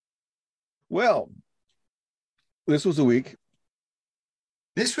Well, this was a week.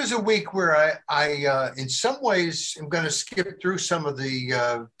 This was a week where I in some ways, am going to skip through some of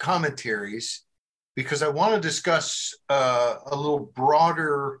the commentaries because I want to discuss a little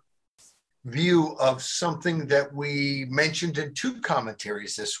broader view of something that we mentioned in two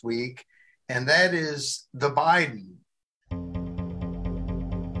commentaries this week, and that is the Biden.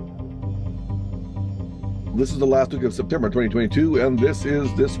 This is the last week of September 2022, and this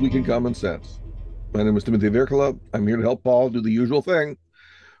is This Week in Common Sense. My name is Timothy Virkala. I'm here to help Paul do the usual thing,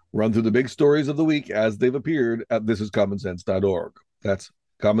 run through the big stories of the week as they've appeared at thisiscommonsense.org. That's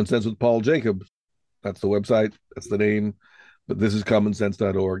Common Sense with Paul Jacobs. That's the website. That's the name. But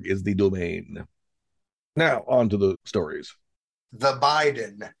thisiscommonsense.org is the domain. Now, on to the stories. The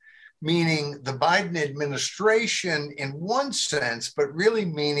Biden, meaning the Biden administration in one sense, but really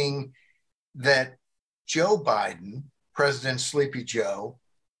meaning that Joe Biden, President Sleepy Joe,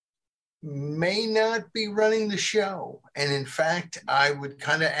 may not be running the show. And in fact, I would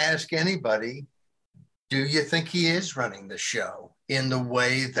kind of ask anybody, do you think he is running the show in the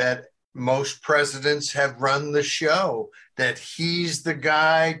way that most presidents have run the show, that he's the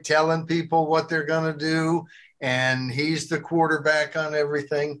guy telling people what they're going to do and he's the quarterback on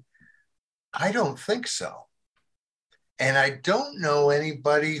everything? I don't think so. And I don't know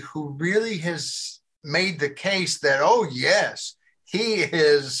anybody who really has made the case that, oh, yes, he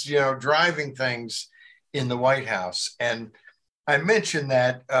is, driving things in the White House. And I mentioned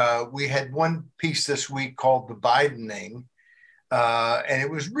that we had one piece this week called The Bidening. And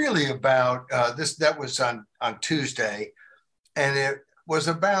it was really about that was on Tuesday. And it was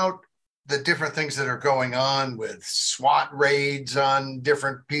about the different things that are going on with SWAT raids on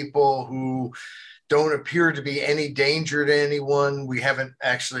different people who don't appear to be any danger to anyone. We haven't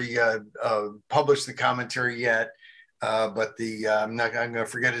actually published the commentary yet, but I'm going to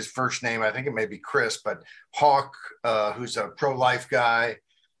forget his first name. I think it may be Chris, but Hawk, who's a pro-life guy,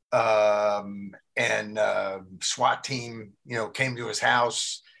 and SWAT team, came to his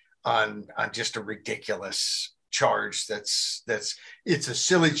house on just a ridiculous charge. It's a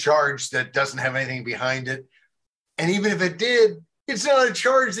silly charge that doesn't have anything behind it. And even if it did, it's not a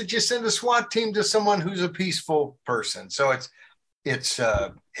charge that you send a SWAT team to someone who's a peaceful person. So it's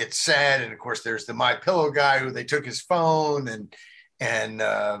sad. And of course, there's the My Pillow guy who they took his phone and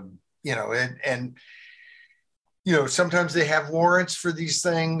sometimes they have warrants for these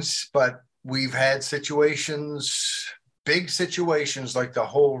things, but we've had big situations like the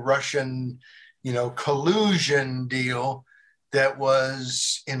whole Russian, collusion deal that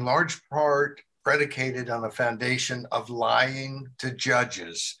was in large part predicated on a foundation of lying to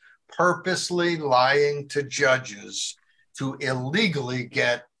judges, purposely lying to judges to illegally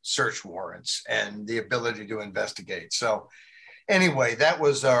get search warrants and the ability to investigate. So anyway, that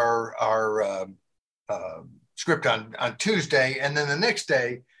was our script on Tuesday. And then the next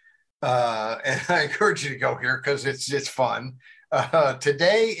day, and I encourage you to go here because it's fun.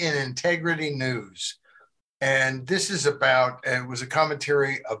 Today in Integrity News. And this is it was a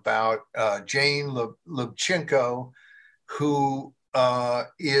commentary about Jane Lubchenco, who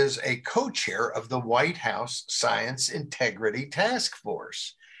is a co-chair of the White House Science Integrity Task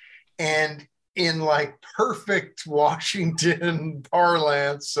Force. And in like perfect Washington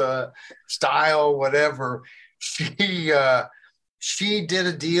parlance, style, whatever, she did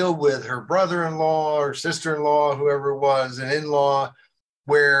a deal with her brother-in-law or sister-in-law, whoever it was, an in-law,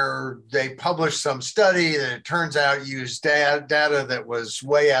 where they published some study that it turns out used data that was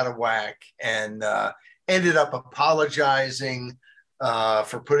way out of whack, and ended up apologizing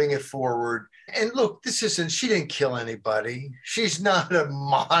for putting it forward. And look, she didn't kill anybody. She's not a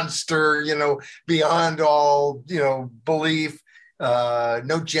monster, beyond all, belief. No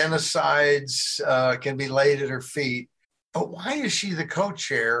genocides can be laid at her feet. But why is she the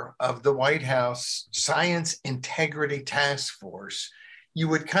co-chair of the White House Science Integrity Task Force? You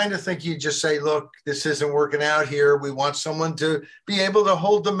would kind of think you'd just say, look, this isn't working out here. We want someone to be able to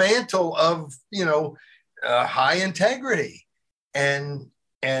hold the mantle of, high integrity. And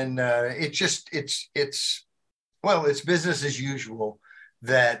it's business as usual,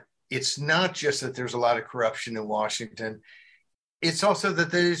 that it's not just that there's a lot of corruption in Washington. It's also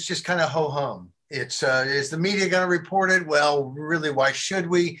that it's just kind of ho-hum. Is the media going to report it? Well, really, why should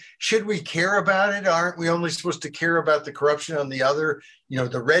we? Should we care about it? Aren't we only supposed to care about the corruption on the other,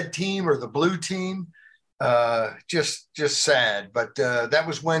 the red team or the blue team? Just sad. But that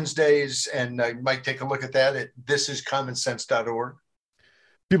was Wednesdays, and you might take a look at that at thisiscommonsense.org.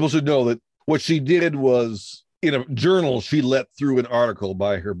 People should know that what she did was, in a journal, she let through an article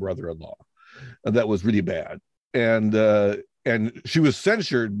by her brother-in-law that was really bad. And she was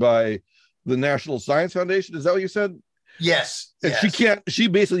censured by the National Science Foundation. Is that what you said? Yes. And yes. she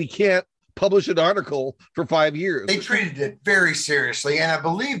basically can't publish an article for 5 years. They treated it very seriously. And I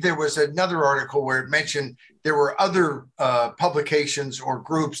believe there was another article where it mentioned there were other publications or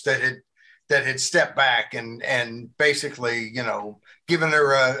groups that had stepped back and basically, given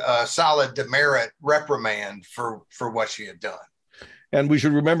her a solid demerit reprimand for what she had done. And we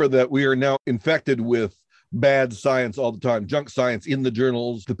should remember that we are now infected with bad science all the time, junk science in the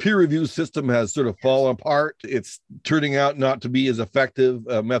journals. The peer review system has sort of fallen apart. It's turning out not to be as effective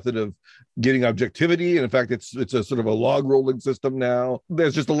a method of getting objectivity. And in fact, it's a sort of a log rolling system now.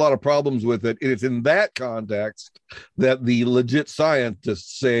 There's just a lot of problems with it. And it's in that context that the legit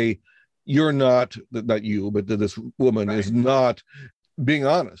scientists say, you're not you, but this woman is not being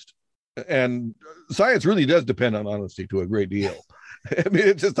honest. And science really does depend on honesty to a great deal. I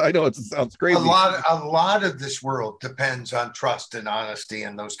mean, I know it sounds crazy. A lot of this world depends on trust and honesty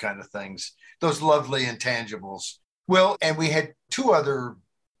and those kind of things, those lovely intangibles. Well, and we had two other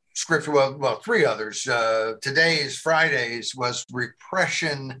scripture, three others. Today's Fridays was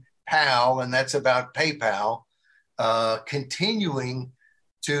Repression Pal, and that's about PayPal continuing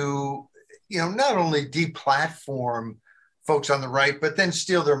to, not only deplatform folks on the right, but then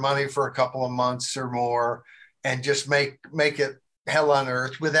steal their money for a couple of months or more and just make it hell on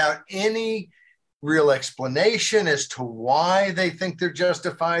earth without any real explanation as to why they think they're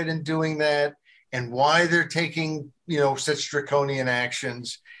justified in doing that and why they're taking, such draconian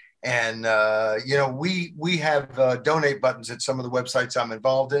actions. And, we have donate buttons at some of the websites I'm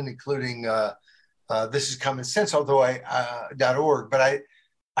involved in, including This Is Common Sense, .org. But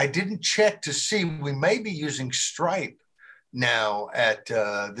I didn't check to see, we may be using Stripe now at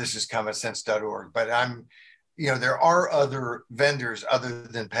thisiscommonsense.org, but there are other vendors other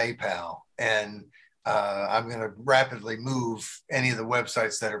than PayPal, and I'm going to rapidly move any of the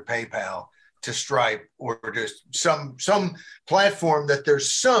websites that are PayPal to Stripe or just some platform that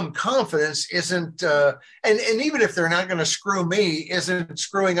there's some confidence isn't, and even if they're not going to screw me, isn't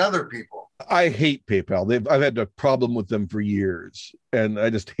screwing other people. I hate PayPal. I've had a problem with them for years, and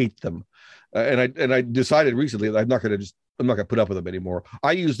I just hate them. And I decided recently that I'm not going to put up with them anymore.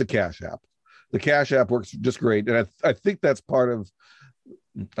 I use the Cash App. The Cash App works just great, and I think that's part of.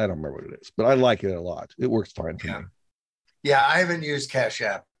 I don't remember what it is, but I like it a lot. It works fine for me. Yeah, I haven't used Cash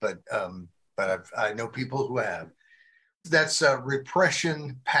App, but I know people who have. That's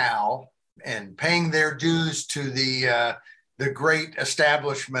Repression Pal, and paying their dues to the great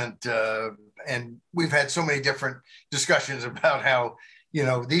establishment. And we've had so many different discussions about how,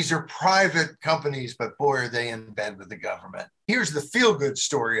 these are private companies, but boy, are they in bed with the government. Here's the feel-good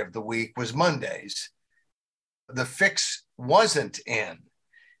story of the week was Monday's. The fix wasn't in.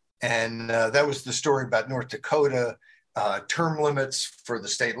 And that was the story about North Dakota, term limits for the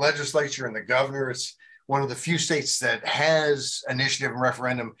state legislature and the governor. It's one of the few states that has initiative and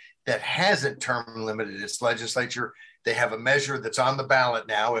referendum that hasn't term limited its legislature. They have a measure that's on the ballot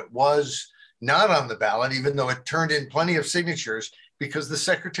now. It was not on the ballot, even though it turned in plenty of signatures, because the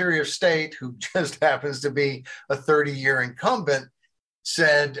Secretary of State, who just happens to be a 30-year incumbent,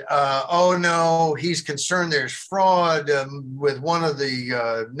 said, oh, no, he's concerned there's fraud with one of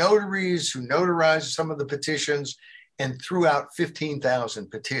the notaries who notarized some of the petitions and threw out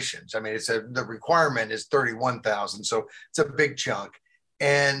 15,000 petitions. I mean, the requirement is 31,000, so it's a big chunk.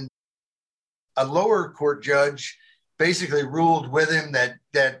 And a lower court judge basically ruled with him that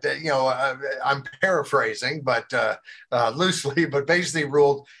I'm paraphrasing, but loosely, but basically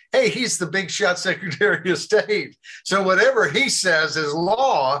ruled, hey, he's the big shot Secretary of State. So whatever he says is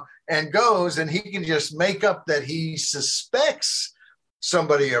law and goes, and he can just make up that he suspects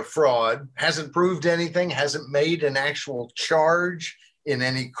somebody of fraud, hasn't proved anything, hasn't made an actual charge in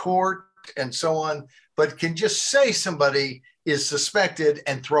any court and so on, but can just say somebody is suspected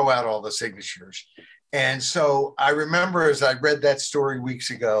and throw out all the signatures. And so I remember as I read that story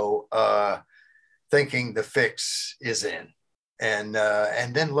weeks ago, thinking the fix is in. And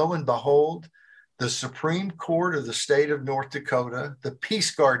then lo and behold, the Supreme Court of the state of North Dakota, the Peace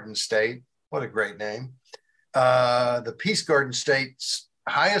Garden State, what a great name, the Peace Garden State's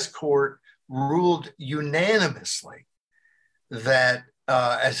highest court ruled unanimously that,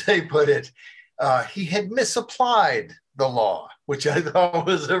 as they put it, he had misapplied the law, which I thought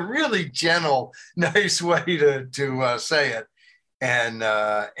was a really gentle, nice way to say it.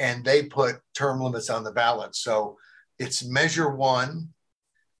 And they put term limits on the ballot. So it's measure one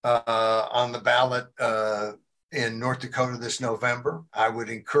on the ballot in North Dakota this November. I would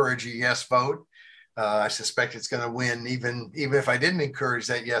encourage a yes vote. I suspect it's going to win, even if I didn't encourage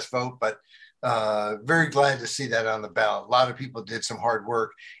that yes vote. But Very glad to see that on the ballot. A lot of people did some hard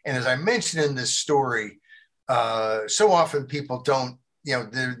work. And as I mentioned in this story, so often people don't,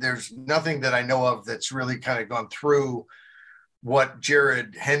 there's nothing that I know of that's really kind of gone through what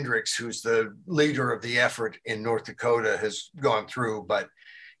Jared Hendricks, who's the leader of the effort in North Dakota, has gone through, but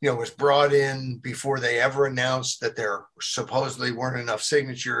was brought in before they ever announced that there supposedly weren't enough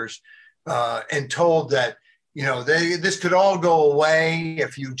signatures, and told that this could all go away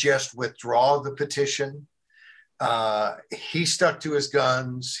if you just withdraw the petition. He stuck to his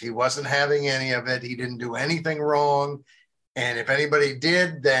guns. He wasn't having any of it. He didn't do anything wrong. And if anybody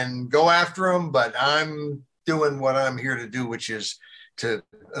did, then go after him. But I'm doing what I'm here to do, which is to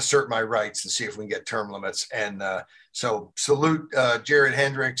assert my rights and see if we can get term limits. And so salute Jared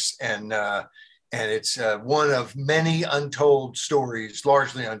Hendricks. And it's one of many untold stories,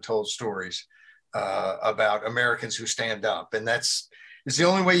 largely untold stories about Americans who stand up. And it's the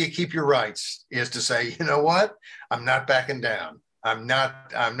only way you keep your rights, is to say, you know what, I'm not backing down. I'm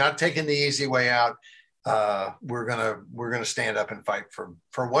not taking the easy way out. We're gonna stand up and fight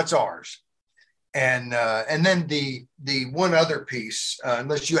for what's ours. And then the one other piece,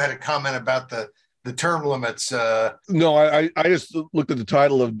 unless you had a comment about the term limits. No, I just looked at the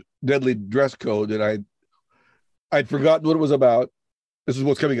title of Deadly Dress Code, and I'd forgotten what it was about. This is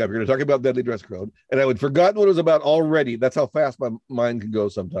what's coming up. You're going to talk about Deadly Dress Code, and I had forgotten what it was about already. That's how fast my mind can go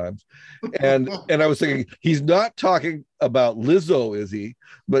sometimes. And I was thinking, he's not talking about Lizzo, is he?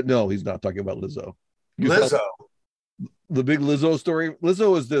 But no, he's not talking about Lizzo. Lizzo, the big Lizzo story.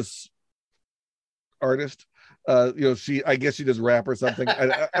 Lizzo is this artist. I guess she does rap or something.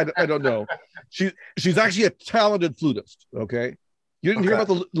 I don't know. She's actually a talented flutist. Okay. You didn't hear about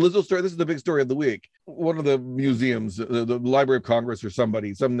the Lizzo story? This is the big story of the week. One of the museums, the Library of Congress or some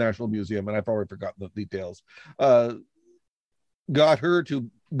national museum, and I've already forgotten the details, got her to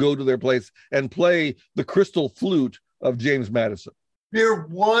go to their place and play the crystal flute of James Madison. There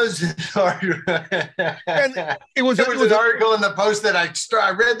was an article. And it was an article in the Post that I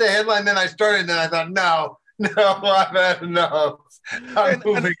read the headline, then I started, and I thought, no, I've had enough. I'm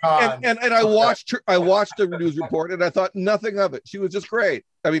moving on. And I watched the news report, and I thought nothing of it. She was just great.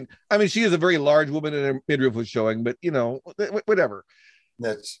 I mean, she is a very large woman, and her midriff was showing, but whatever.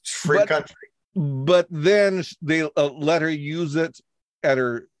 That's free country. But then they let her use it at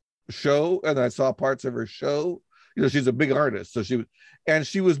her show, and I saw parts of her show. She's a big artist, so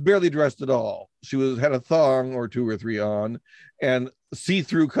she was barely dressed at all. She had a thong or two or three on, and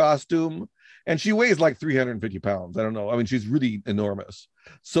see-through costume. And she weighs like 350 pounds. I don't know. She's really enormous.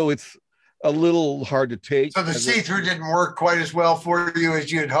 So it's a little hard to take. So the see-through didn't work quite as well for you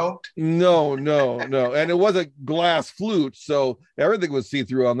as you had hoped? No. And it was a glass flute, so everything was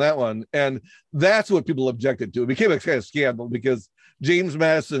see-through on that one. And that's what people objected to. It became a kind of scandal because James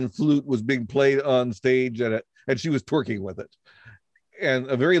Madison flute was being played on stage, and she was twerking with it. And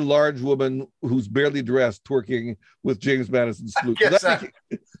a very large woman who's barely dressed twerking with James Madison's flute.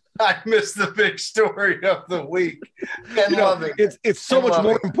 I missed the big story of the week. And loving it. It's so much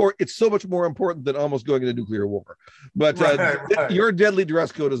more important. It's so much more important than almost going into nuclear war. But right. Your Deadly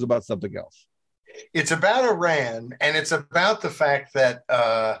Dress Code is about something else. It's about Iran, and it's about the fact that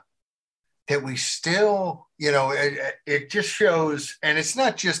that we still, it just shows, and it's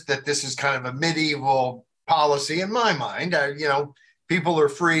not just that this is kind of a medieval policy in my mind. People are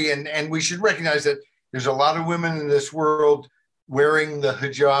free, and we should recognize that there's a lot of women in this world wearing the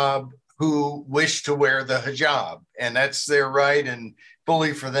hijab who wish to wear the hijab, and that's their right, and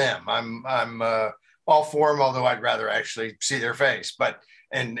bully for them. I'm all for them, although I'd rather actually see their face, but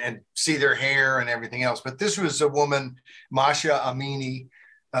and see their hair and everything else. But this was a woman, Masha Amini,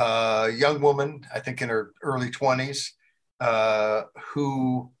 young woman, I think in her early 20s,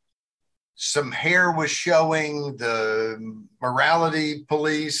 who some hair was showing. The morality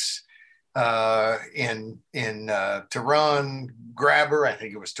police in Tehran grab her. I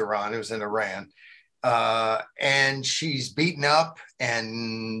think it was Tehran. It was in Iran. And she's beaten up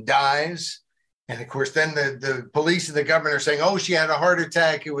and dies. And of course, then the police and the government are saying, oh, she had a heart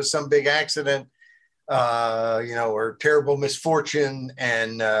attack. It was some big accident, or terrible misfortune.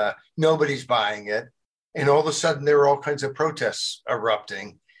 And nobody's buying it. And all of a sudden, there are all kinds of protests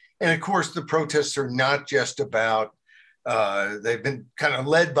erupting. And of course, the protests are not just about, they've been kind of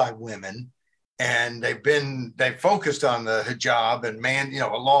led by women, and they've focused on the hijab and a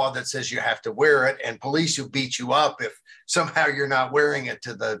law that says you have to wear it, and police who beat you up if somehow you're not wearing it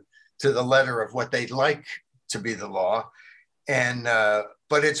to the letter of what they'd like to be the law. And,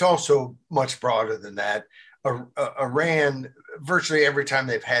 but it's also much broader than that. Iran, virtually every time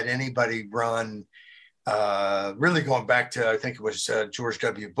they've had anybody run really going back to, I think it was George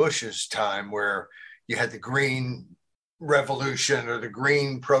W. Bush's time, where you had the Green Revolution or the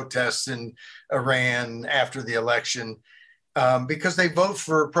Green protests in Iran after the election, because they vote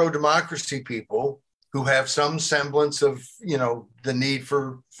for pro-democracy people who have some semblance of, the need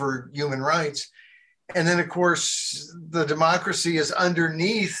for human rights. And then, of course, the democracy is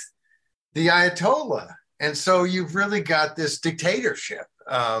underneath the Ayatollah. And so you've really got this dictatorship.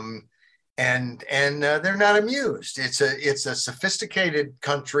 And they're not amused. It's a sophisticated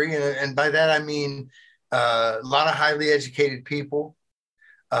country, and by that I mean a lot of highly educated people.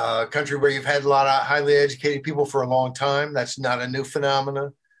 A country where you've had a lot of highly educated people for a long time. That's not a new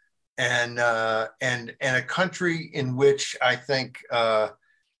phenomenon, and a country in which I think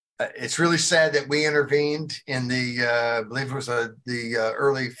it's really sad that we intervened in the I believe it was the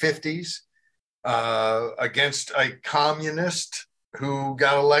early '50s against a communist who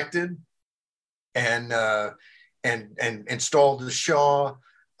got elected and installed the Shah.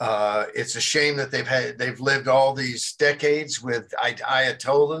 It's a shame that they've lived all these decades with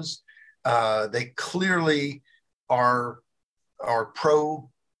Ayatollahs. They clearly are pro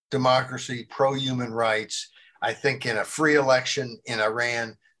democracy, pro human rights. I think in a free election in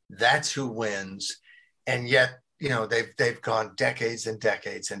Iran, that's who wins. And yet, they've gone decades and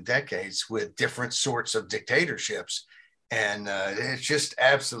decades and decades with different sorts of dictatorships, and it's just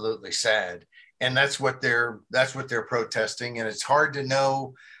absolutely sad. And that's what they're protesting. And it's hard to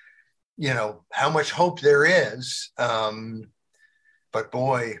know, how much hope there is. But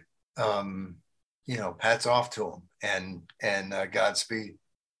boy, hats off to them, and Godspeed,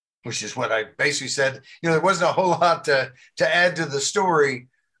 which is what I basically said. There wasn't a whole lot to add to the story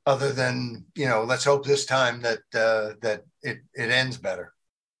other than, let's hope this time that it ends better.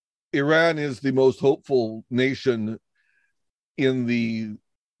 Iran is the most hopeful nation in the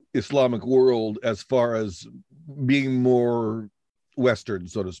Islamic world as far as being more Western,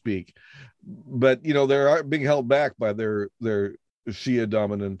 so to speak. But, they are being held back by their Shia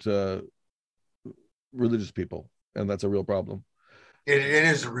dominant religious people. And that's a real problem. It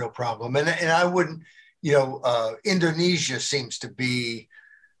is a real problem. And I wouldn't, Indonesia seems to be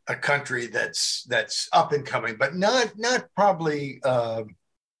a country that's up and coming, but not probably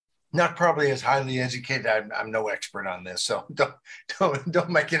as highly educated. I'm no expert on this, so don't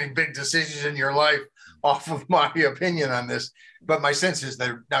make any big decisions in your life off of my opinion on this. But my sense is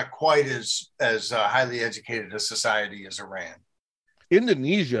they're not quite as highly educated a society as Iran.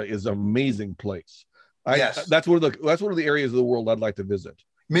 Indonesia is an amazing place. Yes, that's one of the areas of the world I'd like to visit.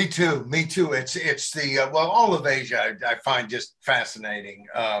 Me too. It's the all of Asia I find just fascinating.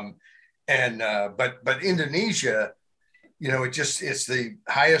 But Indonesia, it's the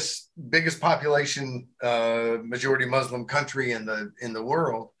biggest population, majority Muslim country in the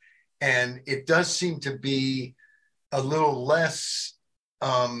world, and it does seem to be a little less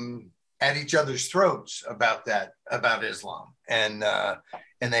at each other's throats about Islam, and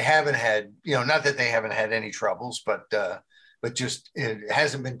they haven't had, not that they haven't had any troubles, but just it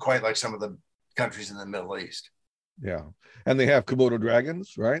hasn't been quite like some of the countries in the Middle East. Yeah, and they have Komodo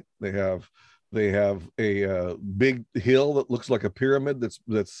dragons, right? They have a big hill that looks like a pyramid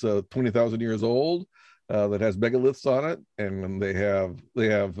that's 20,000 years old, that has megaliths on it, and they have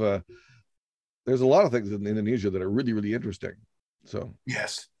there's a lot of things in Indonesia that are really, really interesting. So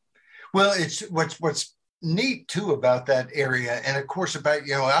yes, well, it's what's neat too about that area, and of course about,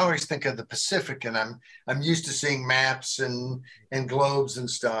 I always think of the Pacific, and I'm used to seeing maps and globes and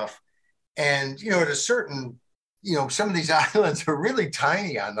stuff, and at a certain, some of these islands are really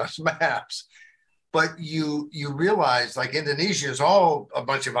tiny on those maps, but you realize like Indonesia is all a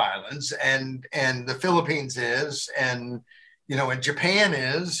bunch of islands, and the Philippines is, and and Japan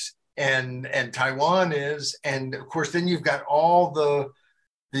is, and Taiwan is, and of course then you've got all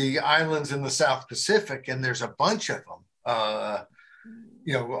the islands in the South Pacific, and there's a bunch of them. All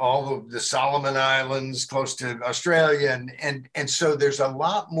of the Solomon Islands close to Australia, and so there's a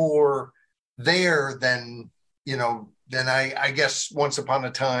lot more there than I guess once upon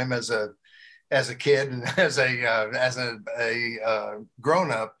a time as a kid and as a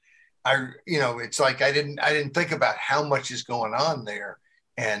grown up, it's like I didn't think about how much is going on there,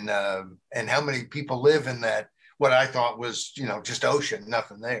 and how many people live in that, what I thought was, just ocean,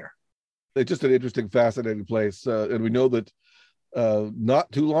 nothing there. It's just an interesting, fascinating place. And we know that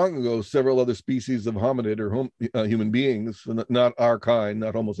not too long ago, several other species of hominid or human beings, not our kind,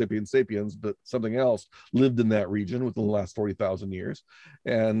 not Homo sapiens sapiens, but something else, lived in that region within the last 40,000 years.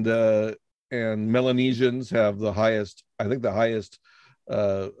 And Melanesians have the highest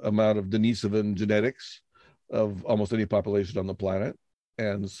amount of Denisovan genetics of almost any population on the planet.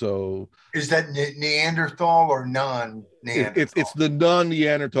 And so Is that Neanderthal or non-Neanderthal? it's the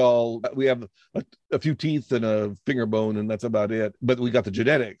non-Neanderthal. We have a few teeth and a finger bone, and that's about it. But we got the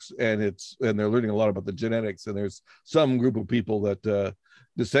genetics, and they're learning a lot about the genetics. And there's some group of people that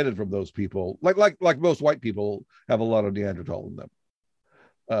descended from those people, like most white people, have a lot of Neanderthal in them.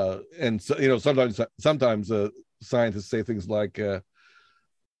 And so, sometimes scientists say things like the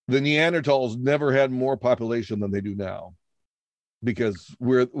Neanderthals never had more population than they do now, because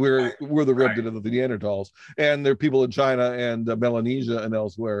we're the remnant of the Neanderthals, and there are people in China and Melanesia and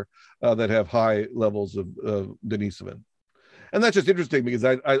elsewhere that have high levels of denisovan. And that's just interesting, because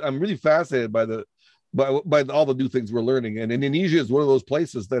I'm really fascinated by all the new things we're learning. And Indonesia is one of those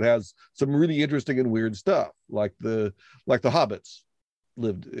places that has some really interesting and weird stuff, like the hobbits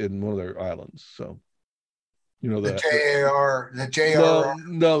lived in one of their islands. So the JR.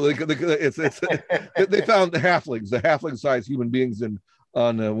 No, it's they found the halfling-sized human beings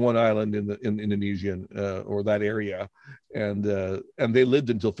on one island in Indonesia, or that area, and they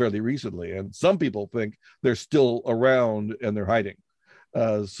lived until fairly recently. And some people think they're still around and they're hiding.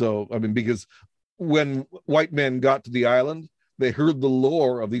 So I mean, because when white men got to the island, they heard the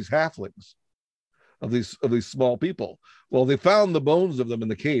lore of these halflings, of these small people. Well, they found the bones of them in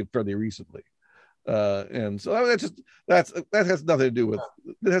the cave fairly recently. And so that has nothing to do with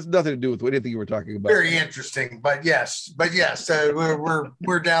anything you were talking about. Very interesting, but yes,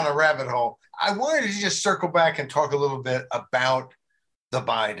 we're down a rabbit hole. I wanted to just circle back and talk a little bit about the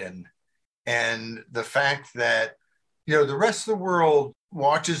Biden and the fact that the rest of the world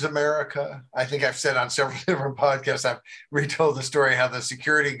watches America. I think I've said on several different podcasts, I've retold the story how the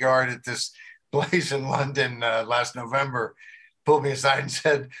security guard at this place in London last November pulled me aside and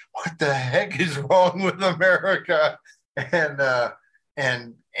said, "What the heck is wrong with America?" And there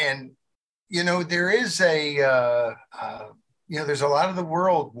is there's a lot of the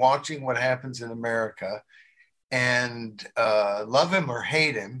world watching what happens in America, and love him or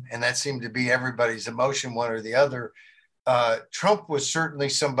hate him, and that seemed to be everybody's emotion, one or the other. Trump was certainly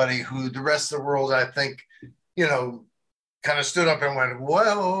somebody who the rest of the world, I think, kind of stood up and went,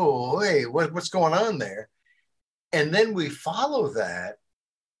 "Whoa, hey, what's going on there?" And then we follow that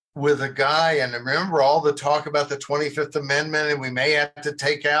with a guy, and remember all the talk about the 25th Amendment, and we may have to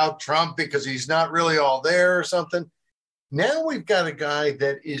take out Trump because he's not really all there or something. Now we've got a guy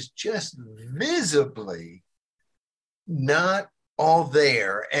that is just visibly not all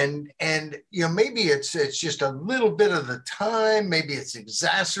there. And maybe it's just a little bit of the time. Maybe it's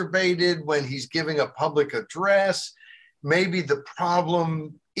exacerbated when he's giving a public address. Maybe the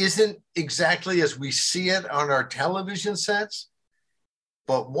problem isn't exactly as we see it on our television sets,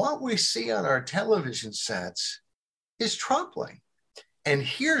 but what we see on our television sets is troubling. And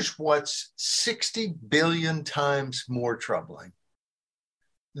here's what's 60 billion times more troubling: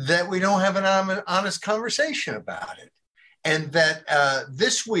 that we don't have an honest conversation about it. And that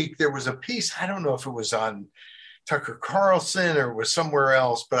this week there was a piece, I don't know if it was on Tucker Carlson or was somewhere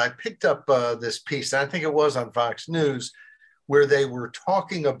else, but I picked up this piece, and I think it was on Fox News, where they were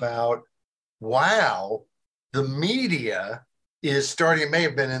talking about, wow, the media is starting, it may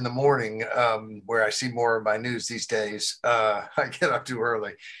have been in the morning, where I see more of my news these days. I get up too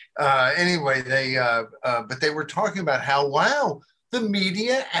early. Anyway, but they were talking about how, wow, the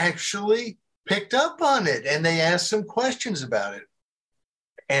media actually picked up on it, and they asked some questions about it.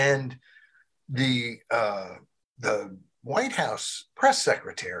 And the White House press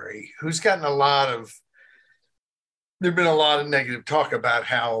secretary, who's gotten there've been a lot of negative talk about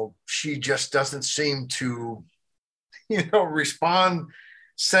how she just doesn't seem to, respond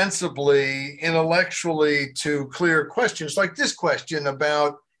sensibly, intellectually to clear questions like this question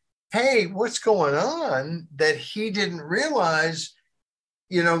about, hey, what's going on that he didn't realize,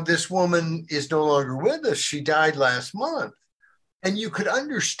 this woman is no longer with us. She died last month. And you could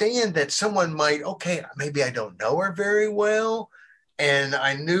understand that someone might, okay, maybe I don't know her very well. And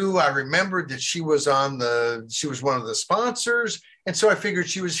I remembered that she was one of the sponsors. And so I figured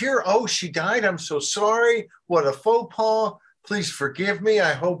she was here. Oh, she died. I'm so sorry. What a faux pas. Please forgive me.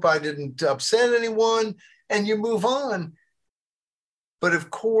 I hope I didn't upset anyone. And you move on. But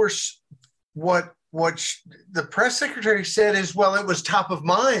of course, what the press secretary said is, well, it was top of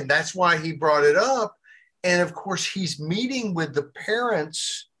mind. That's why he brought it up. And of course, he's meeting with the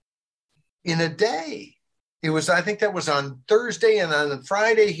parents in a day. I think that was on Thursday, and on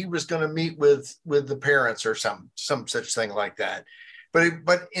Friday he was going to meet with the parents or some such thing like that.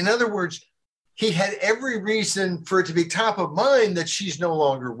 But in other words, he had every reason for it to be top of mind that she's no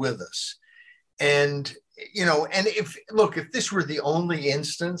longer with us. And if this were the only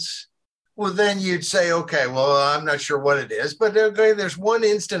instance, Well, then you'd say, okay, well, I'm not sure what it is, but okay, there's one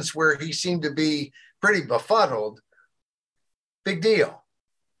instance where he seemed to be pretty befuddled. Big deal.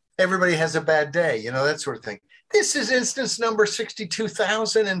 Everybody has a bad day, that sort of thing. This is instance number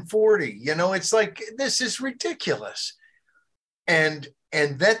 62,040. It's like, this is ridiculous. And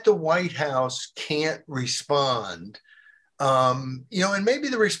that the White House can't respond. And maybe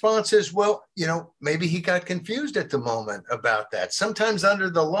the response is, well, maybe he got confused at the moment about that. Sometimes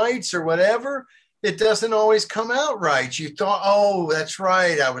under the lights or whatever, it doesn't always come out right. You thought, oh, that's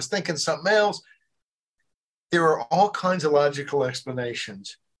right, I was thinking something else. There are all kinds of logical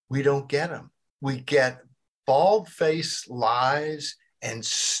explanations. We don't get them. We get bald-faced lies and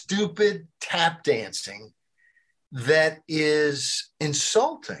stupid tap dancing that is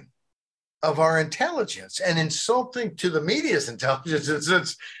insulting of our intelligence and insulting to the media's intelligence.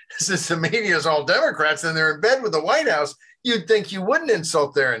 Since the media is all Democrats and they're in bed with the White House, you'd think you wouldn't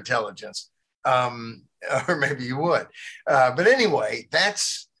insult their intelligence. Or maybe you would. But anyway,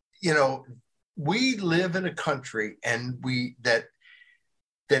 that's, we live in a country and we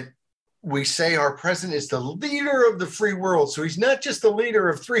say our president is the leader of the free world. So he's not just the leader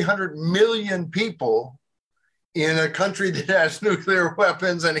of 300 million people in a country that has nuclear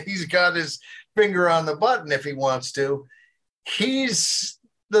weapons and he's got his finger on the button if he wants to. He's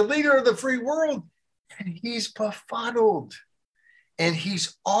the leader of the free world and he's befuddled. And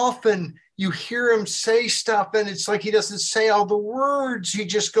he's often, you hear him say stuff and it's like he doesn't say all the words. He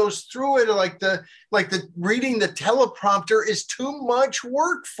just goes through it like the reading the teleprompter is too much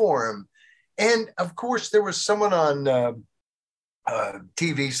work for him. And of course, there was someone on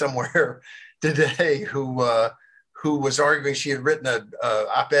TV somewhere today who was arguing. She had written an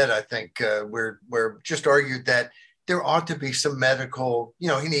op-ed, I think, where just argued that there ought to be some medical, he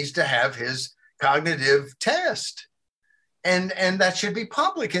needs to have his cognitive test. And that should be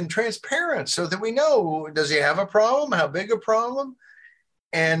public and transparent so that we know, does he have a problem? How big a problem?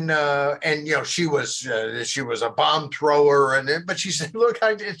 And she was a bomb thrower. But she said, look,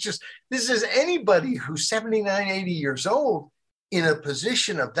 this is anybody who's 79, 80 years old in a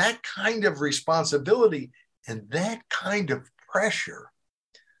position of that kind of responsibility and that kind of pressure.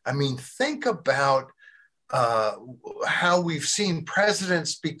 I mean, think about how we've seen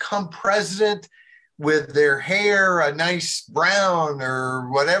presidents become president with their hair a nice brown or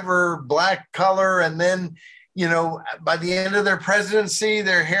whatever black color. And then, by the end of their presidency,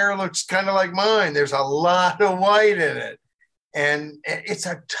 their hair looks kind of like mine. There's a lot of white in it. And it's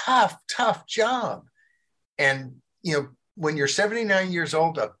a tough, tough job. And, when you're 79 years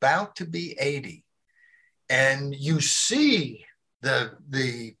old, about to be 80, and you see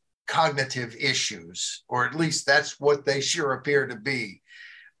the cognitive issues, or at least that's what they sure appear to be.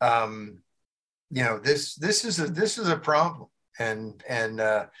 This is a problem, and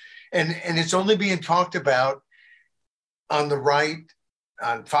it's only being talked about on the right,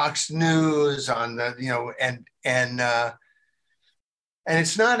 on Fox News, on the and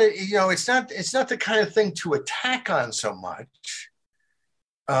it's not it's not the kind of thing to attack on so much.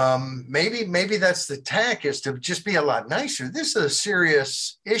 Maybe that's the tack, is to just be a lot nicer. This is a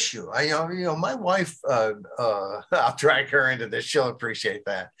serious issue. My wife, I'll drag her into this. She'll appreciate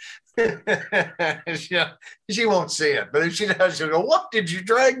that. she won't see it, but if she does, she'll go, what did you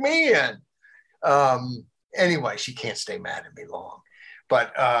drag me in? Anyway, she can't stay mad at me long.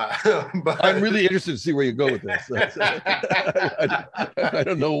 But I'm really interested to see where you go with this. I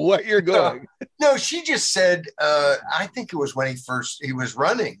don't know what you're going. No, she just said, I think it was when he was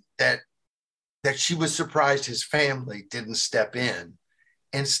running, that she was surprised his family didn't step in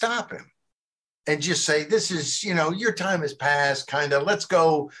and stop him and just say, this is, your time has passed, kind of, let's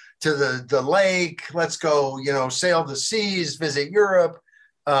go to the lake, let's go, sail the seas, visit Europe,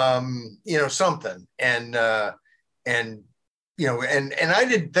 something. And I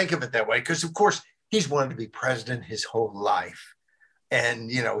didn't think of it that way because, of course, he's wanted to be president his whole life.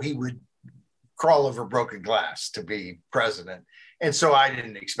 And, he would crawl over broken glass to be president. And so I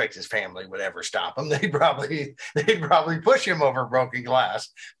didn't expect his family would ever stop him. They'd probably push him over broken glass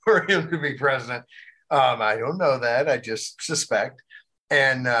for him to be president. I don't know that. I just suspect.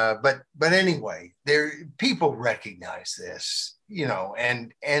 And but anyway, people recognize this,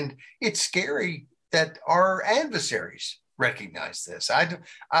 and it's scary that our adversaries recognize this. I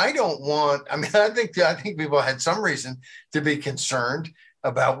think people had some reason to be concerned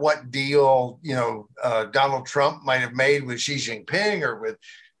about what deal, Donald Trump might have made with Xi Jinping or with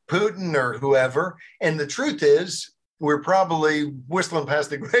Putin or whoever. And the truth is, we're probably whistling past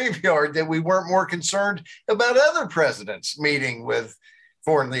the graveyard that we weren't more concerned about other presidents meeting with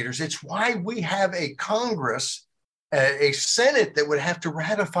foreign leaders. It's why we have a Congress a Senate that would have to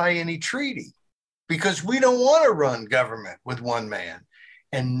ratify any treaty because we don't want to run government with one man.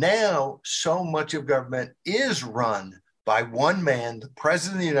 And now so much of government is run by one man, the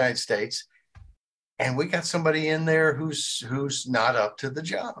president of the United States, and we got somebody in there who's not up to the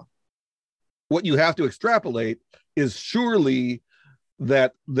job. What you have to extrapolate is surely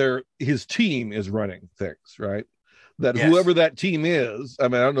that his team is running things, right? That yes. Whoever that team is, I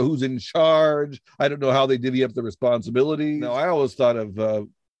mean, I don't know who's in charge. I don't know how they divvy up the responsibility. No, I always thought of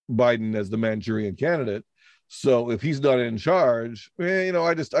Biden as the Manchurian candidate. So if he's not in charge,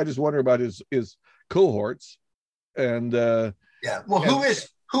 I just wonder about his cohorts. And yeah, well,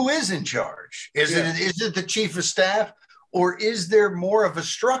 who is in charge? Is it the chief of staff, or is there more of a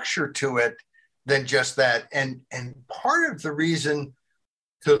structure to it than just that? And part of the reason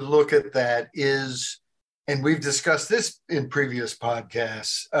to look at that is, and we've discussed this in previous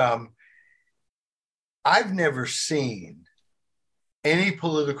podcasts, I've never seen any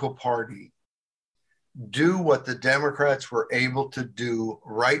political party do what the Democrats were able to do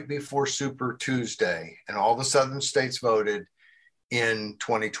right before Super Tuesday, and all the southern states voted in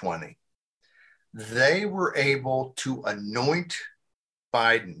 2020. They were able to anoint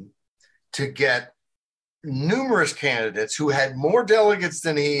Biden to get numerous candidates who had more delegates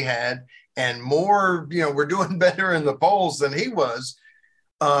than he had and more, were doing better in the polls than he was,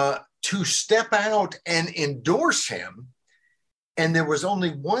 to step out and endorse him. And there was only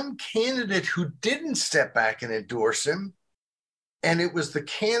one candidate who didn't step back and endorse him. And it was the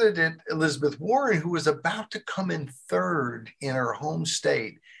candidate, Elizabeth Warren, who was about to come in third in her home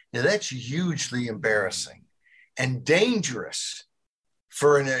state. Now, that's hugely embarrassing and dangerous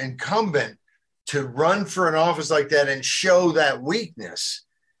for an incumbent to run for an office like that and show that weakness.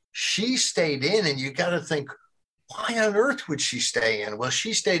 She stayed in, and you got to think, why on earth would she stay in? Well,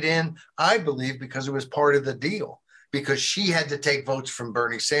 she stayed in, I believe, because it was part of the deal, because she had to take votes from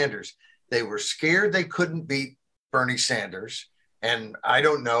Bernie Sanders. They were scared they couldn't beat Bernie Sanders. And I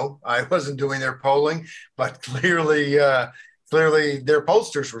don't know, I wasn't doing their polling, but clearly their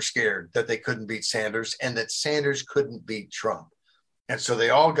pollsters were scared that they couldn't beat Sanders and that Sanders couldn't beat Trump. And so they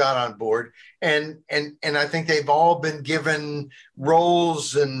all got on board, and I think they've all been given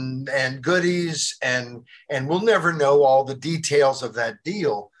roles and goodies, and we'll never know all the details of that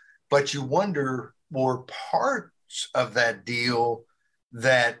deal. But you wonder, were parts of that deal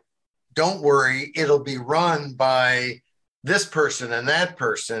that, don't worry, it'll be run by this person and that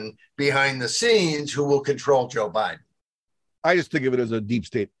person behind the scenes who will control Joe Biden? I just think of it as a deep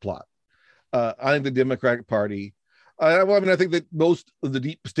state plot. I think the Democratic Party, I think that most of the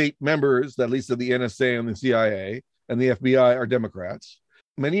deep state members, at least of the NSA and the CIA and the FBI, are Democrats.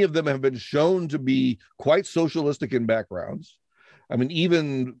 Many of them have been shown to be quite socialistic in backgrounds. I mean,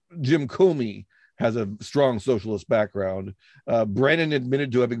 even Jim Comey has a strong socialist background. Brennan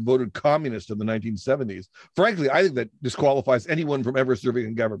admitted to having voted communist in the 1970s. Frankly, I think that disqualifies anyone from ever serving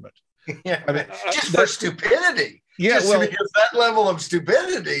in government. Yeah, I mean, just for stupidity. Yeah, just because that level of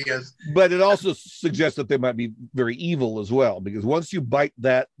stupidity is. But it also suggests that they might be very evil as well, because once you bite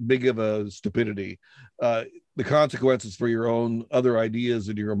that big of a stupidity, the consequences for your own other ideas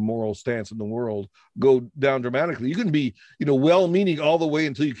and your moral stance in the world go down dramatically. You can be, well-meaning all the way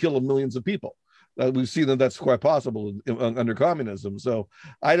until you kill millions of people. We've seen that that's quite possible under communism. So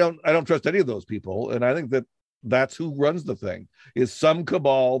I don't trust any of those people, and I think that that's who runs the thing, is some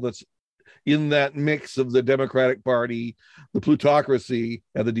cabal that's in that mix of the Democratic Party, the plutocracy,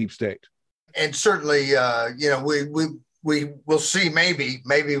 and the deep state. And certainly, we will see. Maybe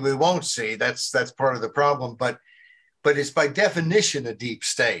we won't see. That's part of the problem. But it's by definition a deep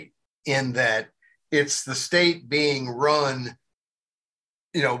state, in that it's the state being run,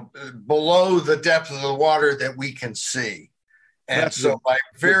 below the depth of the water that we can see. And so by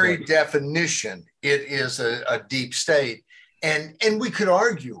very definition, it is a deep state. And we could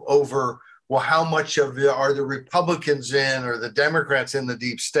argue over, well, how much of it are the Republicans in or the Democrats in the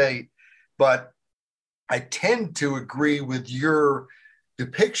deep state? But I tend to agree with your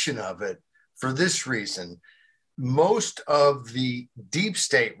depiction of it for this reason. Most of the deep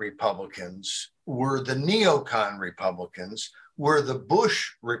state Republicans were the neocon Republicans, were the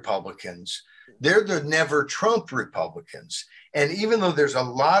Bush Republicans. They're the never Trump Republicans. And even though there's a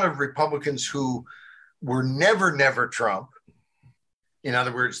lot of Republicans who were never Trump, in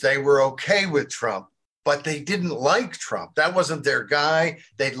other words, they were okay with Trump, but they didn't like Trump. That wasn't their guy.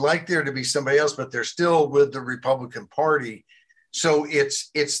 They'd like there to be somebody else, but they're still with the Republican Party. So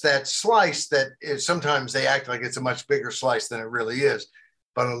it's that slice that sometimes they act like it's a much bigger slice than it really is.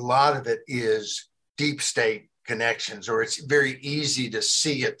 But a lot of it is deep state connections, or it's very easy to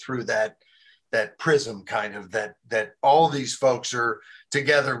see it through that that prism kind of that all these folks are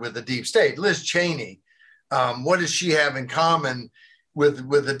together with the deep state. Liz Cheney, what does she have in common with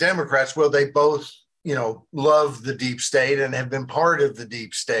the Democrats? Well, they both, love the deep state and have been part of the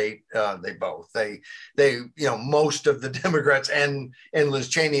deep state. Most of the Democrats and Liz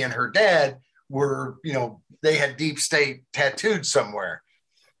Cheney and her dad were, they had deep state tattooed somewhere.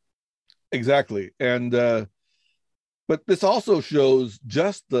 Exactly. And but this also shows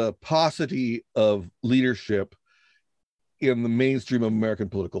just the paucity of leadership in the mainstream of American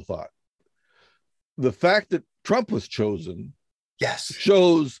political thought. The fact that Trump was chosen, yes,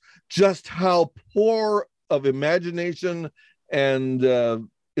 shows just how poor of imagination and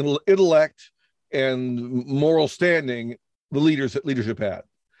intellect and moral standing the leadership had.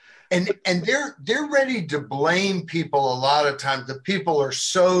 And they're ready to blame people a lot of times. The people are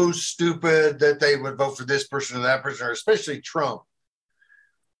so stupid that they would vote for this person or that person, or especially Trump.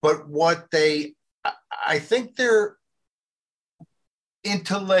 But I think they're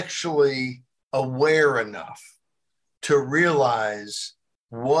intellectually aware enough to realize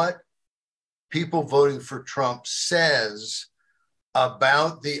what people voting for Trump says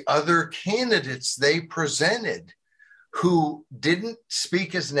about the other candidates they presented, who didn't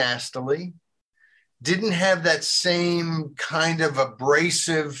speak as nastily, didn't have that same kind of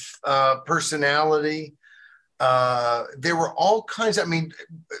abrasive personality. There were all kinds of,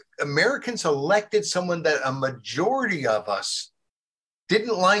 Americans elected someone that a majority of us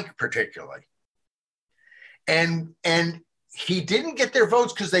didn't like particularly. And he didn't get their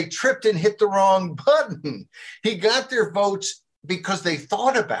votes because they tripped and hit the wrong button. He got their votes because they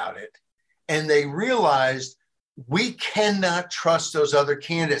thought about it and they realized we cannot trust those other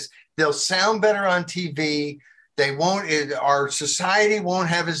candidates. They'll sound better on TV. They won't, our society won't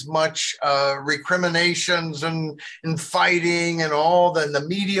have as much recriminations and fighting and all that. The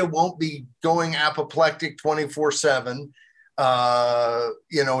media won't be going apoplectic 24/7,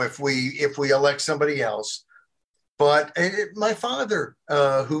 if we elect somebody else. But my father,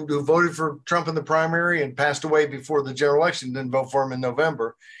 who voted for Trump in the primary and passed away before the general election, didn't vote for him in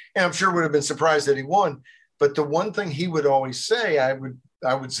November. And I'm sure would have been surprised that he won. But the one thing he would always say, I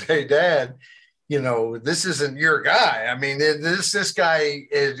would say, Dad, this isn't your guy. This guy,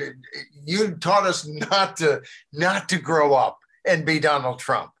 you taught us not to grow up and be Donald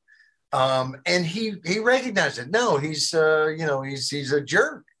Trump. And he recognized it. No, he's a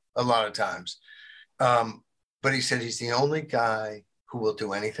jerk a lot of times. But he said he's the only guy who will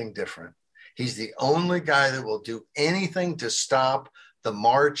do anything different. He's the only guy that will do anything to stop the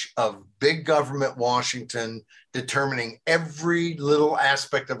march of big government Washington determining every little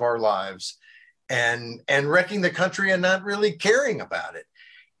aspect of our lives and wrecking the country and not really caring about it.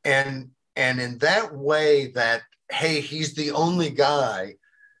 And in that way that, hey, he's the only guy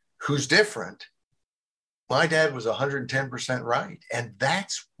who's different, my dad was 110% right. And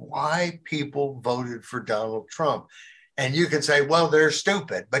that's why people voted for Donald Trump. And you can say, well, they're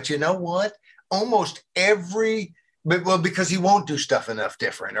stupid. But you know what? Almost because he won't do stuff enough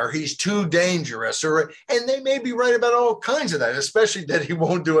different, or he's too dangerous, and they may be right about all kinds of that, especially that he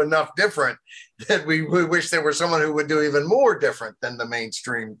won't do enough different, that we wish there was someone who would do even more different than the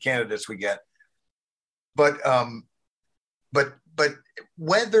mainstream candidates we get. But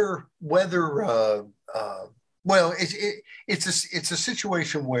whether it's a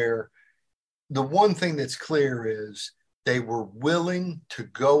situation where the one thing that's clear is they were willing to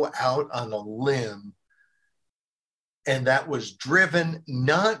go out on a limb, and that was driven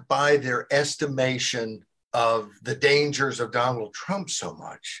not by their estimation of the dangers of Donald Trump so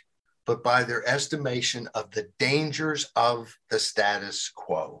much, but by their estimation of the dangers of the status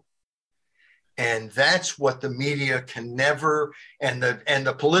quo. And that's what the media can never, and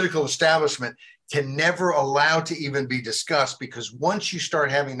the political establishment can never allow to even be discussed, because once you start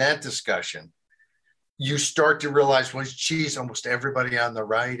having that discussion, you start to realize, well, geez, almost everybody on the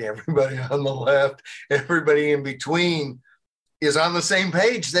right, everybody on the left, everybody in between is on the same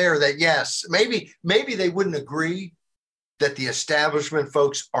page there, that yes, maybe they wouldn't agree that the establishment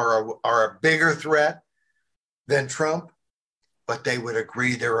folks are a bigger threat than Trump, but they would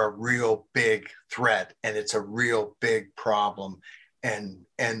agree they're a real big threat and it's a real big problem. And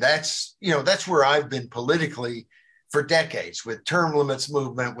that's where I've been politically for decades, with term limits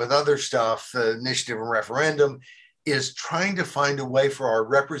movement, with other stuff, initiative and referendum, is trying to find a way for our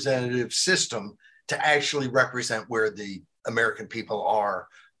representative system to actually represent where the American people are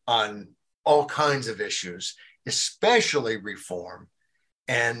on all kinds of issues, especially reform.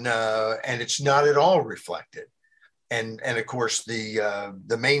 And it's not at all reflected. And of course,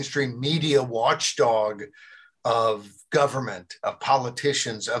 the mainstream media watchdog of government, of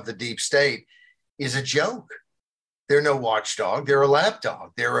politicians, of the deep state, is a joke. They're no watchdog. They're a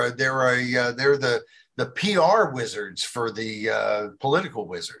lapdog. They're the PR wizards for the political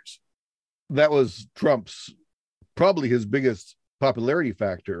wizards. That was Trump's probably his biggest popularity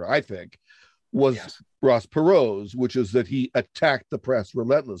factor, I think, was Yes. Ross Perot's, which is that he attacked the press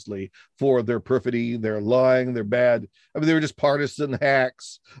relentlessly for their perfidy, their lying, their bad. I mean, they were just partisan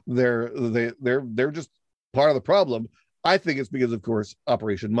hacks. They're just part of the problem. I think it's because, of course,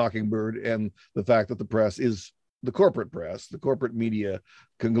 Operation Mockingbird and the fact that the press is the corporate press, the corporate media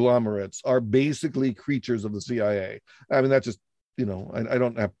conglomerates are basically creatures of the CIA. I mean, that's just, I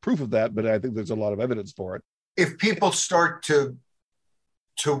don't have proof of that, but I think there's a lot of evidence for it. If people start to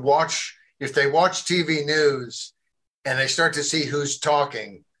watch, if they watch TV news and they start to see who's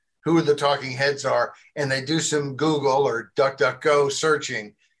talking, who the talking heads are, and they do some Google or DuckDuckGo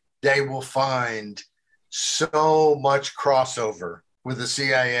searching, they will find so much crossover with the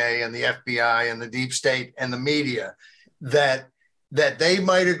CIA and the FBI and the deep state and the media that they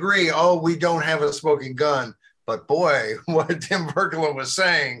might agree, oh, we don't have a smoking gun. But boy, what Tim Berkla was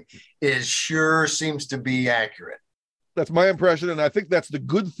saying sure seems to be accurate. That's my impression. And I think that's the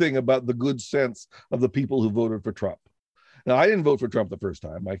good thing about the good sense of the people who voted for Trump. Now, I didn't vote for Trump the first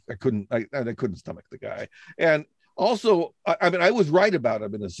time. I couldn't stomach the guy. And also, I mean, I was right about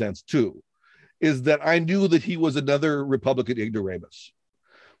him in a sense, too, is that I knew that he was another Republican ignoramus.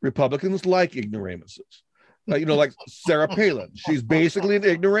 Republicans like ignoramuses. Like Sarah Palin. She's basically an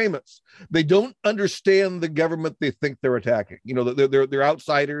ignoramus. They don't understand the government they think they're attacking. They're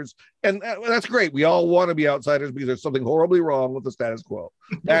outsiders. And that's great. We all want to be outsiders because there's something horribly wrong with the status quo.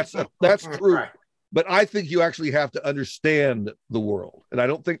 That's true. Right. But I think you actually have to understand the world. And I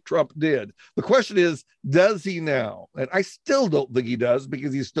don't think Trump did. The question is, does he now? And I still don't think he does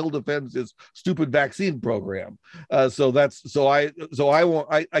because he still defends his stupid vaccine program. I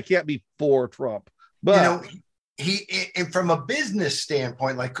can't be for Trump. But he from a business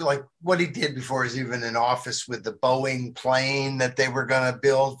standpoint, like what he did before he's even in office with the Boeing plane that they were going to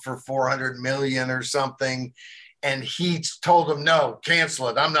build for $400 million or something. And he told them, no, cancel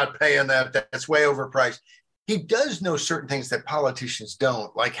it. I'm not paying that. That's way overpriced. He does know certain things that politicians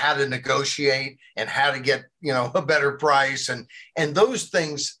don't, like how to negotiate and how to get, a better price. And those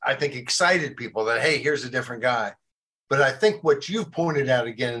things, I think, excited people that, hey, here's a different guy. But I think what you've pointed out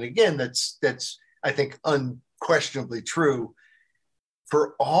again and again, that's I think, unquestionably true.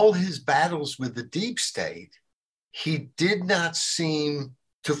 For all his battles with the deep state, he did not seem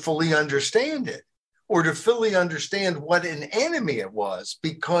to fully understand it or to fully understand what an enemy it was,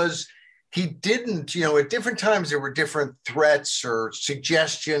 because he didn't, at different times there were different threats or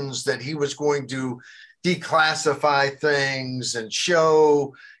suggestions that he was going to declassify things and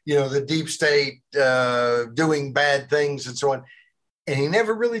show, the deep state doing bad things and so on. And he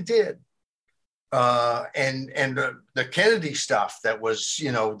never really did. The Kennedy stuff that was,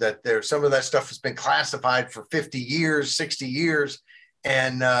 that there, some of that stuff has been classified for 50 years, 60 years.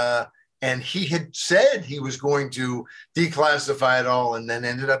 And he had said he was going to declassify it all and then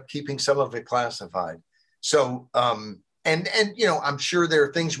ended up keeping some of it classified. So, I'm sure there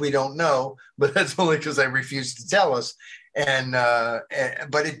are things we don't know, but that's only because they refuse to tell us.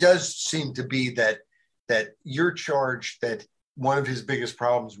 But it does seem to be that you're charged that one of his biggest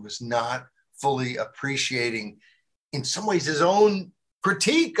problems was not fully appreciating, in some ways, his own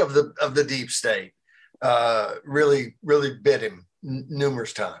critique of the deep state. Really bit him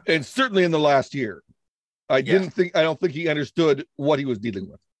numerous times, and certainly in the last year. I don't think he understood what he was dealing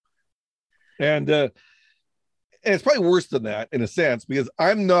with, and it's probably worse than that in a sense, because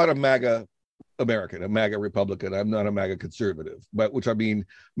I'm not a MAGA American, a MAGA Republican. I'm not a MAGA conservative, but which I mean,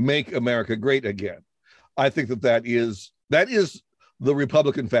 make America great again. I think that is the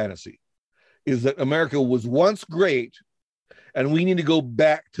Republican fantasy, is that America was once great and we need to go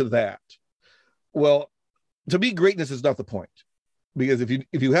back to that. Well, to me, greatness is not the point, because if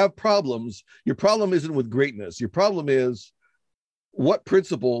you have problems, your problem isn't with greatness. Your problem is, what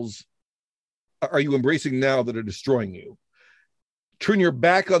principles are you embracing now that are destroying you? Turn your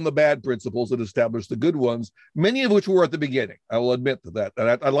back on the bad principles and establish the good ones, many of which were at the beginning. I will admit that. And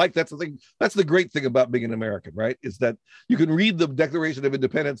I like, that's the thing. That's the great thing about being an American, right? Is that you can read the Declaration of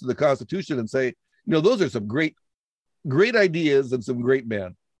Independence and the Constitution and say, those are some great ideas and some great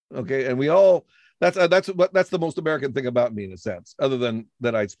men. Okay. And we all, that's the most American thing about me, in a sense, other than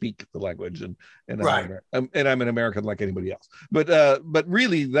that I speak the language and right. I'm an American like anybody else. But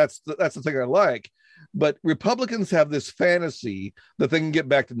really that's the thing I like. But Republicans have this fantasy that they can get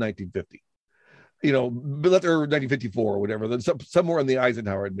back to 1950, or 1954 or whatever, somewhere in the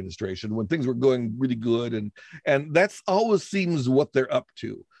Eisenhower administration, when things were going really good, and that's always seems what they're up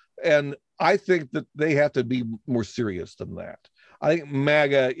to. And I think that they have to be more serious than that. I think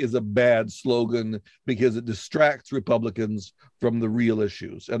MAGA is a bad slogan because it distracts Republicans from the real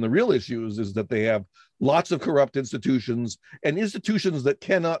issues. And the real issues is that they have lots of corrupt institutions and institutions that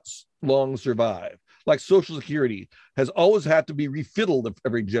cannot long survive. Like Social Security has always had to be refiddled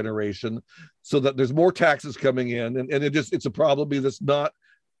every generation so that there's more taxes coming in. And it's a problem because it's not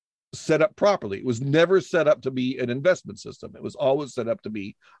set up properly. It was never set up to be an investment system. It was always set up to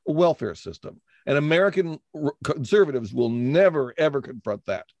be a welfare system. And American conservatives will never, ever confront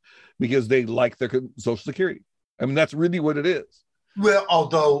that because they like their Social Security. I mean, that's really what it is. Well,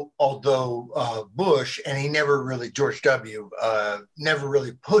 although Bush, and he never really, George W., never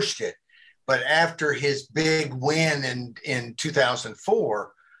really pushed it, but after his big win in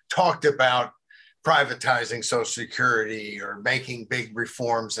 2004, talked about privatizing Social Security or making big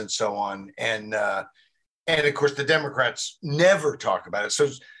reforms and so on. And of course, the Democrats never talk about it.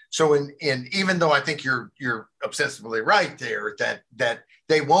 So in even though I think you're obsessively right there that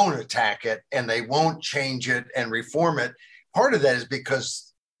they won't attack it and they won't change it and reform it, part of that is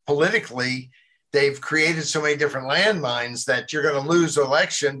because politically they've created so many different landmines that you're going to lose the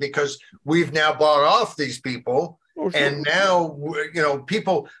election because we've now bought off these people. Oh, sure. And now,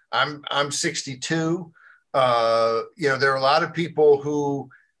 people, I'm 62. There are a lot of people who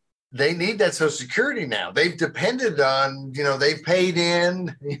they need that Social Security now. They've depended on, they've paid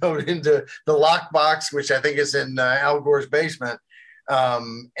in, into the lockbox, which I think is in Al Gore's basement.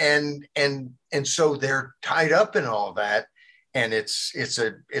 And so they're tied up in all that. And it's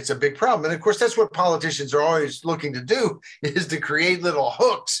a big problem. And of course, that's what politicians are always looking to do, is to create little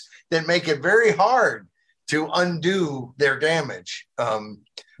hooks that make it very hard to undo their damage.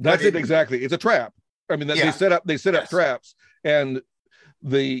 That's it exactly. It's a trap. I mean, they set up traps, and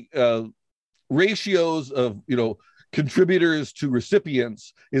the ratios of contributors to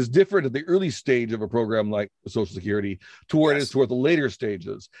recipients is different at the early stage of a program like Social Security to where it is toward the later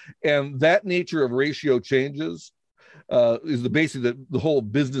stages, and that nature of ratio changes is the basic the whole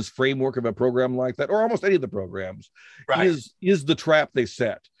business framework of a program like that, or almost any of the programs, is the trap they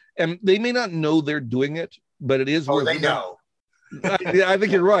set. And they may not know they're doing it, but it is. Oh, they know. I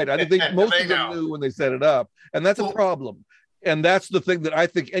think you're right. I think most of them knew when they set it up, and that's a problem. And that's the thing that I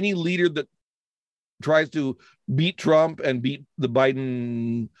think any leader that tries to beat Trump and beat the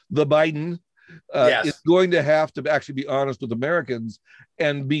Biden is going to have to actually be honest with Americans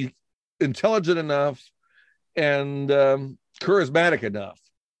and be intelligent enough and charismatic enough.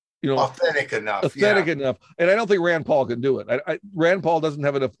 Authentic enough. And I don't think Rand Paul can do it. Rand Paul doesn't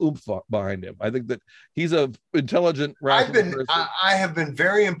have enough oomph behind him. I think that he's an intelligent, rational person. I have been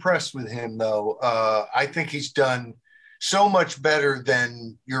very impressed with him, though. I think he's done so much better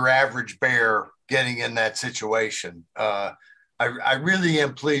than your average bear getting in that situation. I really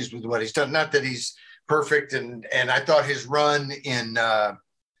am pleased with what he's done. Not that he's perfect, and I thought his run in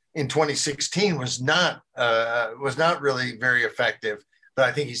 2016 was not really very effective. But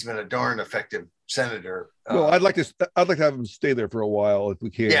I think he's been a darn effective senator. Well, I'd like to have him stay there for a while if we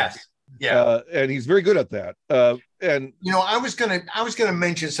can. Yes, yeah, and he's very good at that. And I was gonna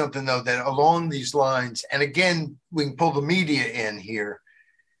mention something though that along these lines, and again, we can pull the media in here.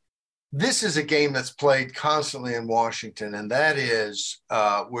 This is a game that's played constantly in Washington, and that is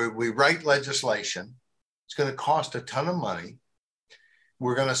where we write legislation. It's going to cost a ton of money.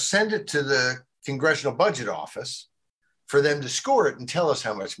 We're going to send it to the Congressional Budget Office for them to score it and tell us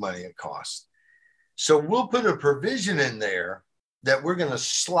how much money it costs. So we'll put a provision in there that we're going to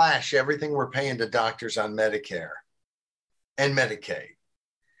slash everything we're paying to doctors on Medicare and Medicaid.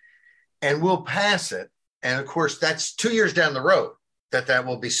 And we'll pass it. And of course, that's 2 years down the road that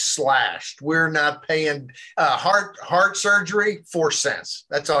will be slashed. We're not paying heart surgery, 4 cents.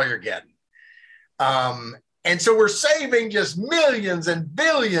 That's all you're getting. And so we're saving just millions and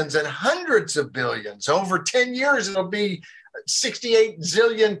billions and hundreds of billions. Over 10 years, it'll be 68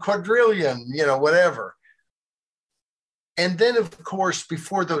 zillion, quadrillion, whatever. And then, of course,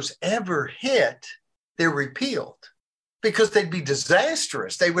 before those ever hit, they're repealed because they'd be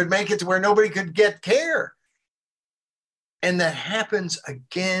disastrous. They would make it to where nobody could get care. And that happens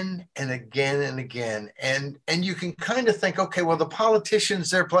again and again and again. And you can kind of think, okay, well, the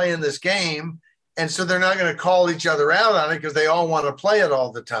politicians, they're playing this game. And so they're not going to call each other out on it because they all want to play it all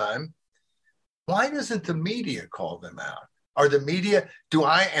the time. Why doesn't the media call them out? Are the media,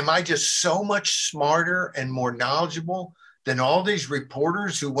 am I just so much smarter and more knowledgeable than all these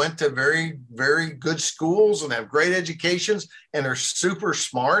reporters who went to very, very good schools and have great educations and are super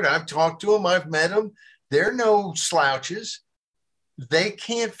smart? I've talked to them. I've met them. They're no slouches. They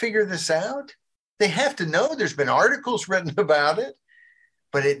can't figure this out. They have to know. There's been articles written about it.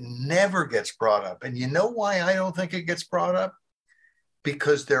 but it never gets brought up. And you know why I don't think it gets brought up?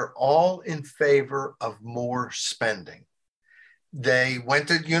 Because they're all in favor of more spending. They went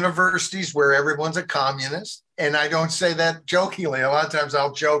to universities where everyone's a communist. And I don't say that jokingly. A lot of times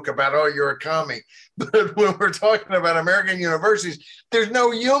I'll joke about, oh, you're a commie. But when we're talking about American universities, there's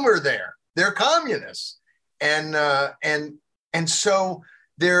no humor there. They're communists. And so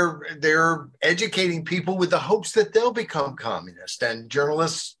they're educating people with the hopes that they'll become communist. And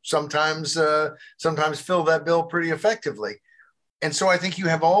journalists sometimes fill that bill pretty effectively. And so I think you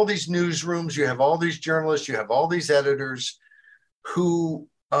have all these newsrooms, you have all these journalists, you have all these editors who,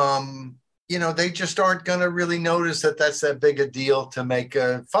 they just aren't going to really notice that that's that big a deal to make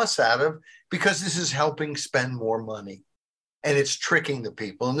a fuss out of, because this is helping spend more money and it's tricking the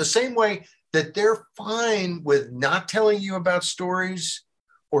people in the same way that they're fine with not telling you about stories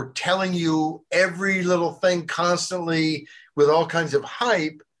or telling you every little thing constantly with all kinds of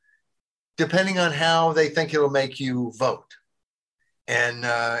hype, depending on how they think it'll make you vote. And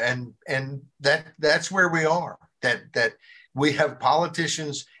that's where we are, that we have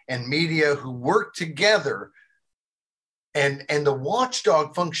politicians and media who work together, and the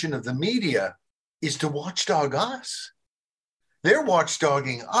watchdog function of the media is to watchdog us. They're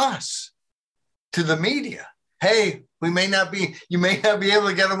watchdogging us to the media. Hey, you may not be able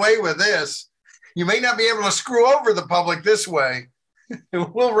to get away with this. You may not be able to screw over the public this way.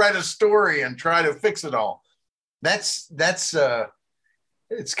 We'll write a story and try to fix it all. That's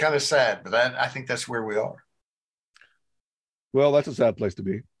it's kind of sad, but I think that's where we are. Well, that's a sad place to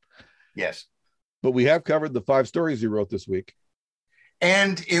be. Yes. But we have covered the 5 stories you wrote this week.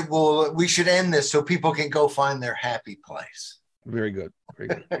 And we should end this so people can go find their happy place. Very good. Very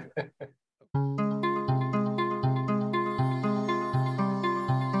good.